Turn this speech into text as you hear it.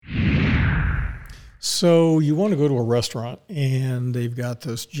So you want to go to a restaurant and they've got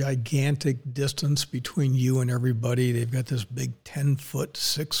this gigantic distance between you and everybody. They've got this big 10-foot,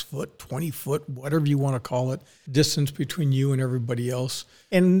 6-foot, 20-foot, whatever you want to call it, distance between you and everybody else.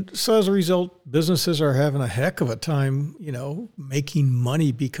 And so as a result, businesses are having a heck of a time, making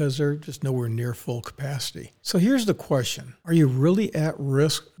money because they're just nowhere near full capacity. So here's the question. Are you really at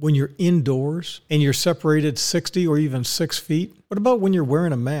risk when you're indoors and you're separated 60 or even 6 feet? What about when you're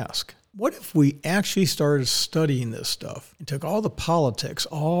wearing a mask? What if we actually started studying this stuff and took all the politics,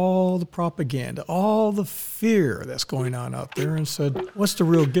 all the propaganda, all the fear that's going on out there and said, what's the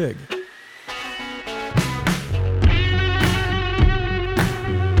real gig?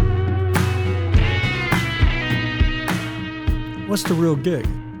 What's the real gig?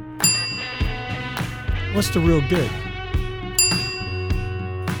 What's the real gig?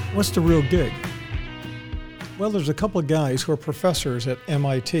 What's the real gig? Well, there's a couple of guys who are professors at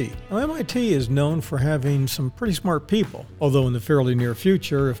MIT. Now, MIT is known for having some pretty smart people, although in the fairly near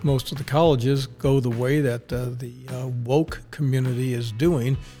future, if most of the colleges go the way that the woke community is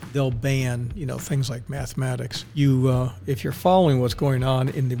doing, they'll ban, things like mathematics. If you're following what's going on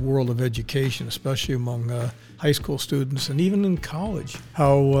in the world of education, especially among high school students and even in college,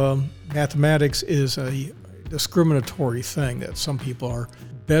 how mathematics is a discriminatory thing that some people are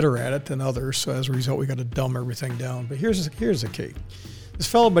better at it than others, so as a result, we got to dumb everything down. But here's the key. This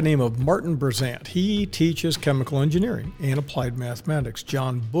fellow by the name of Martin Berzant, he teaches chemical engineering and applied mathematics.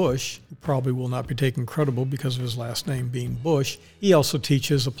 John Bush, who probably will not be taken credible because of his last name being Bush, he also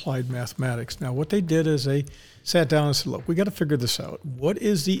teaches applied mathematics. Now, what they did is they sat down and said, look, we got to figure this out. What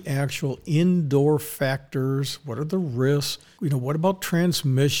is the actual indoor factors? What are the risks? What about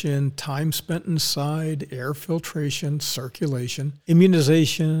transmission, time spent inside, air filtration, circulation,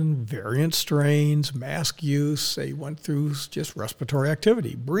 immunization, variant strains, mask use? They went through just respiratory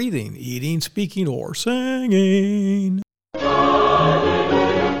activity, breathing, eating, speaking, or singing.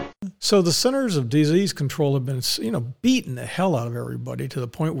 So the Centers of Disease Control have been, beating the hell out of everybody to the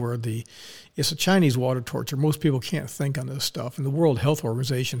point where it's a Chinese water torture. Most people can't think on this stuff. And the World Health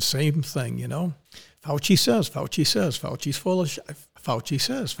Organization, same thing, Fauci says, Fauci's full of Fauci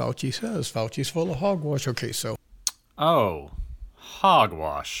says, Fauci's full of hogwash. Okay, so. Oh,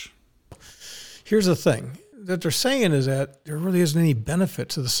 hogwash. Here's the thing. That they're saying is that there really isn't any benefit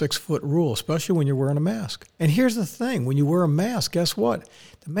to the 6-foot rule, especially when you're wearing a mask. And here's the thing. When you wear a mask, guess what?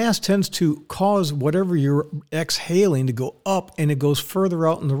 The mask tends to cause whatever you're exhaling to go up, and it goes further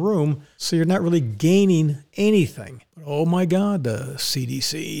out in the room, so you're not really gaining anything. But oh my God, the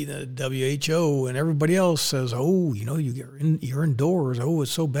CDC, the WHO, and everybody else says, you're indoors. Oh, it's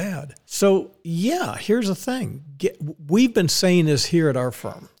so bad. So yeah, here's the thing. We've been saying this here at our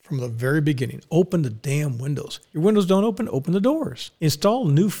firm from the very beginning. Open the damn windows. Your windows don't open the doors. Install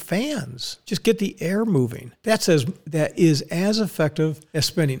new fans. Just get the air moving. That is as effective as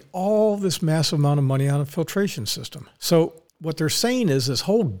spending all this massive amount of money on a filtration system. So what they're saying is this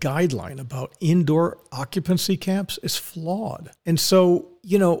whole guideline about indoor occupancy caps is flawed. And so,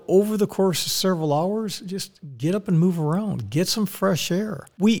 over the course of several hours, just get up and move around. Get some fresh air.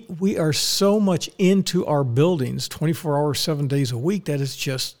 We are so much into our buildings 24 hours, 7 days a week that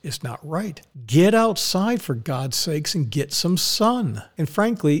it's not right. Get outside, for God's sakes, and get some sun. And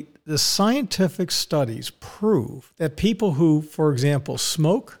frankly, the scientific studies prove that people who, for example,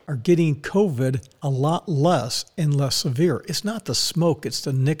 smoke are getting COVID a lot less and less severe. It's not the smoke, it's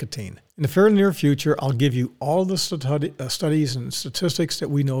the nicotine. In the fairly near future, I'll give you all the studies and statistics that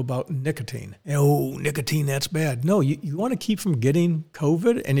we know about nicotine. Oh, nicotine, that's bad. No, you want to keep from getting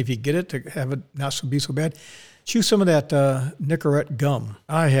COVID, and if you get it, to have it not be so bad, chew some of that Nicorette gum.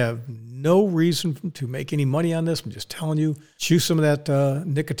 I have no reason to make any money on this. I'm just telling you, chew some of that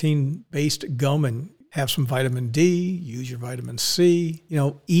nicotine-based gum and have some vitamin D, use your vitamin C,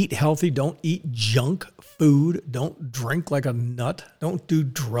 eat healthy, don't eat junk food, don't drink like a nut, don't do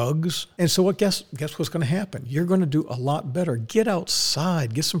drugs. And so guess what's going to happen? You're going to do a lot better. Get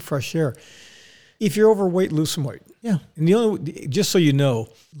outside, get some fresh air. If you're overweight, lose some weight. Yeah. And just so you know,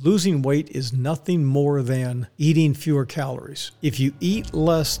 losing weight is nothing more than eating fewer calories. If you eat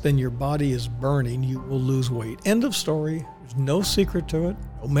less than your body is burning, you will lose weight. End of story. There's no secret to it.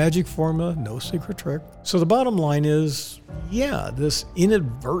 No magic formula, no secret trick. So the bottom line is, this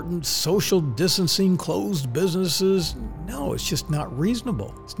inadvertent social distancing, closed businesses, no, it's just not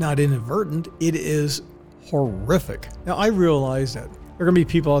reasonable. It's not inadvertent. It is horrific. Now, I realize that there are going to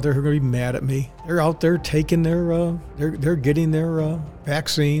be people out there who are going to be mad at me. They're out there taking they're getting their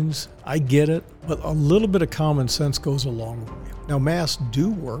vaccines. I get it. But a little bit of common sense goes a long way. Now, masks do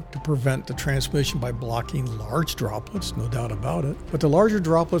work to prevent the transmission by blocking large droplets, no doubt about it. But the larger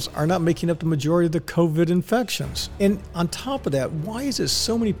droplets are not making up the majority of the COVID infections. And on top of that, why is it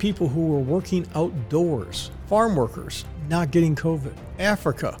so many people who are working outdoors, farm workers, not getting COVID?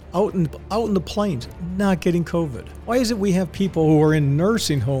 Africa, out in the plains, not getting COVID. Why is it we have people who are in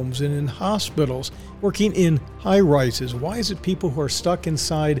nursing homes and in hospitals working in high-rises? Why is it people who are stuck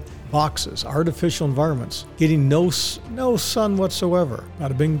inside boxes, artificial environments, getting no sun whatsoever?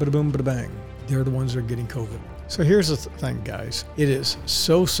 Bada bing, bada boom, bada bang. They're the ones that are getting COVID. So here's the thing, guys. It is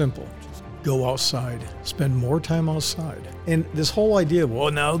so simple. Go outside, spend more time outside. And this whole idea of,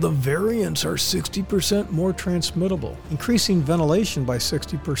 well, now the variants are 60% more transmittable. Increasing ventilation by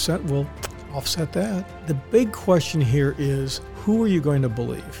 60% will offset that. The big question here is, who are you going to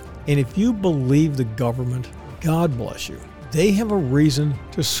believe? And if you believe the government, God bless you. They have a reason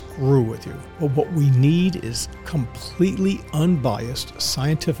to screw with you. But what we need is completely unbiased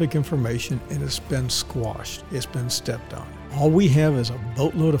scientific information, and it's been squashed. It's been stepped on. All we have is a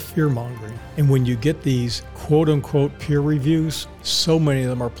boatload of fear-mongering. And when you get these quote-unquote peer reviews, so many of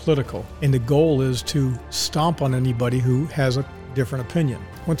them are political. And the goal is to stomp on anybody who has a different opinion.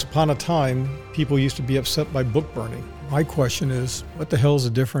 Once upon a time, people used to be upset by book burning. My question is, what the hell is the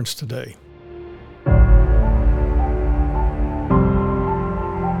difference today?